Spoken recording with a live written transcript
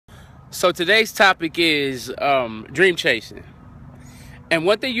So today's topic is dream chasing. And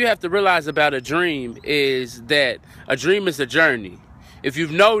one thing you have to realize about a dream is that a dream is a journey. If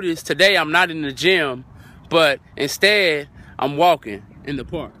you've noticed, today I'm not in the gym, but instead I'm walking in the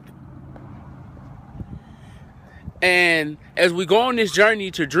park. And as we go on this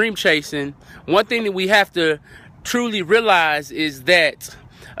journey to dream chasing, one thing that we have to truly realize is that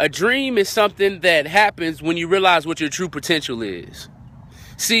a dream is something that happens when you realize what your true potential is.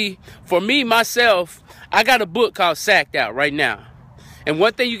 See, for me, myself, I got a book called Sacked Out right now. And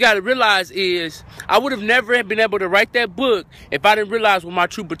one thing you got to realize is I would have never been able to write that book if I didn't realize what my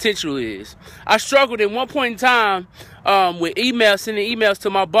true potential is. I struggled at one point in time with sending emails to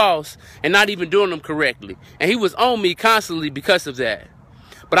my boss and not even doing them correctly. And he was on me constantly because of that.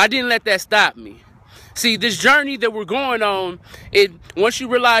 But I didn't let that stop me. See, this journey that we're going on, once you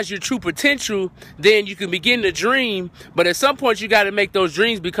realize your true potential, then you can begin to dream. But at some point, you got to make those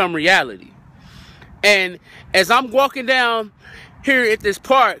dreams become reality. And as I'm walking down here at this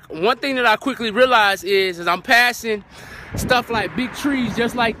park, one thing that I quickly realized is, as I'm passing stuff like big trees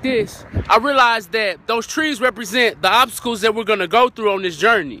just like this, I realized that those trees represent the obstacles that we're going to go through on this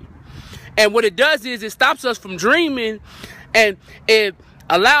journey. And what it does is it stops us from dreaming, and it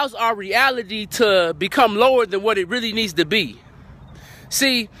allows our reality to become lower than what it really needs to be.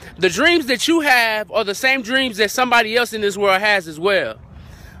 See, the dreams that you have are the same dreams that somebody else in this world has as well.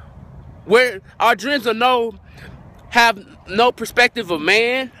 Where our dreams have no perspective of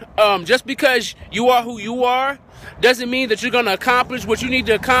man. Just because you are who you are doesn't mean that you're going to accomplish what you need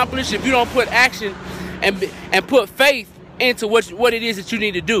to accomplish if you don't put action and put faith into what it is that you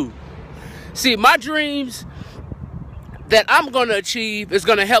need to do. See, my dreams that I'm going to achieve is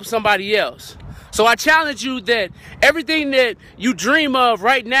going to help somebody else. So I challenge you that everything that you dream of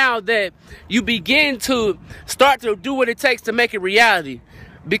right now, that you begin to start to do what it takes to make it reality.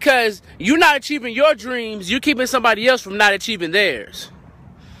 Because you're not achieving your dreams, you're keeping somebody else from not achieving theirs.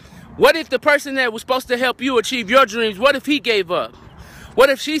 What if the person that was supposed to help you achieve your dreams, what if he gave up? What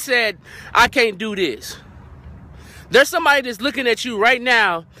if she said, I can't do this? There's somebody that's looking at you right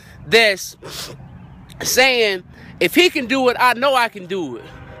now that's saying, if he can do it, I know I can do it.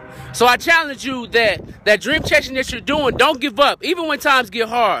 So I challenge you that dream chasing that you're doing, don't give up. Even when times get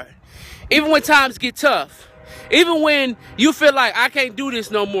hard. Even when times get tough. Even when you feel like I can't do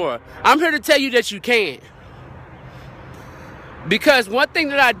this no more. I'm here to tell you that you can. Because one thing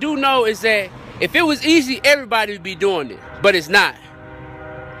that I do know is that if it was easy, everybody would be doing it. But it's not.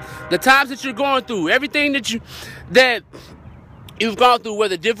 The times that you're going through, everything that you've gone through,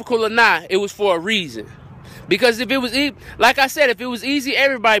 whether difficult or not, it was for a reason. Because if it was like I said, if it was easy,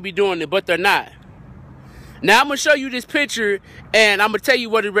 everybody be doing it, but they're not. Now I'm going to show you this picture, and I'm going to tell you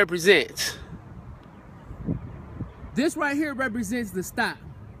what it represents. This right here represents the stop.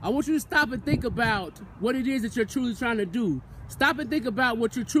 I want you to stop and think about what it is that you're truly trying to do. Stop and think about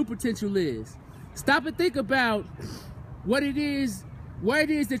what your true potential is. Stop and think about what it is, where it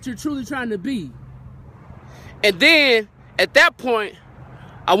is that you're truly trying to be. And then, at that point,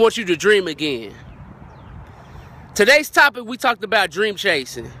 I want you to dream again. Today's topic, we talked about dream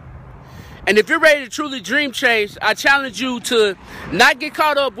chasing. And if you're ready to truly dream chase, I challenge you to not get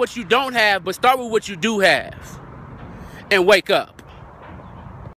caught up what you don't have, but start with what you do have. And wake up.